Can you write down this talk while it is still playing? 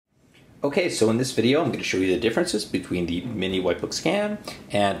Okay, so in this video I'm going to show you the differences between the mini Wipebook scan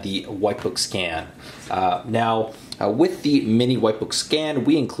and the Wipebook scan. With the mini Wipebook scan,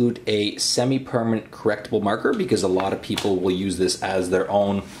 we include a semi-permanent correctable marker because a lot of people will use this as their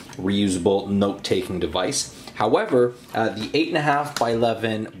own reusable note-taking device. However, the 8.5 by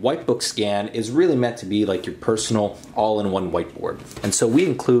 11 Wipebook scan is really meant to be like your personal all-in-one whiteboard. And so we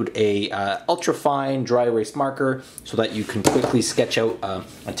include a ultra-fine dry erase marker so that you can quickly sketch out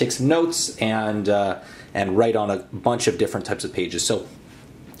and take some notes and write on a bunch of different types of pages. So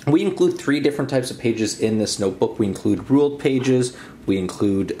we include 3 different types of pages in this notebook. We include ruled pages, we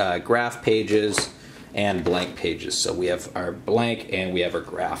include graph pages, and blank pages. So we have our blank and we have our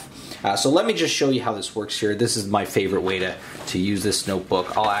graph. So let me just show you how this works here. This is my favorite way to use this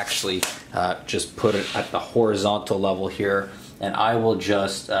notebook. I'll actually just put it at the horizontal level here, and I will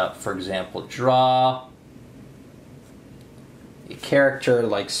just, for example, draw a character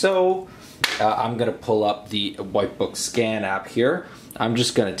like so. I'm gonna pull up the Wipebook scan app here. I'm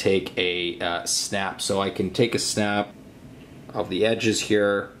just gonna take a snap. So I can take a snap of the edges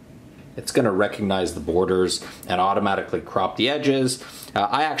here. It's going to recognize the borders and automatically crop the edges.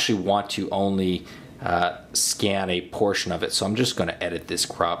 I actually want to only scan a portion of it, so I'm just going to edit this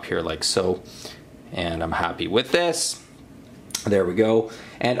crop here like so, and I'm happy with this. There we go.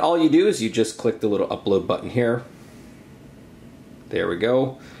 And all you do is you just click the little upload button here. There we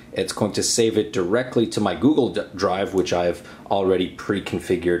go. It's going to save it directly to my Google Drive, which I've already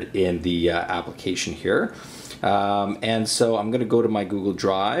pre-configured in the application here. And so I'm going to go to my Google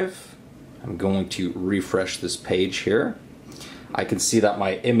Drive. I'm going to refresh this page here. I can see that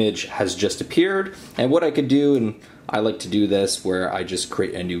my image has just appeared, and what I could do, and I like to do this where I just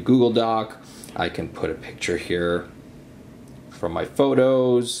create a new Google Doc. I can put a picture here from my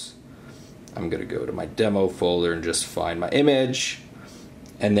photos. I'm gonna go to my demo folder and just find my image,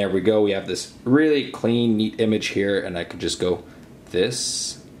 and there we go. We have this really clean, neat image here, and I could just go,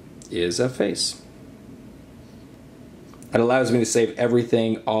 this is a face. It allows me to save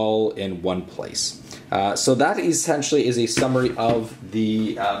everything all in one place. So that essentially is a summary of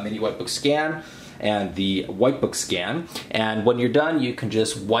the mini Wipebook scan and the Wipebook scan. And when you're done, you can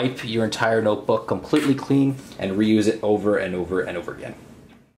just wipe your entire notebook completely clean and reuse it over and over and over again.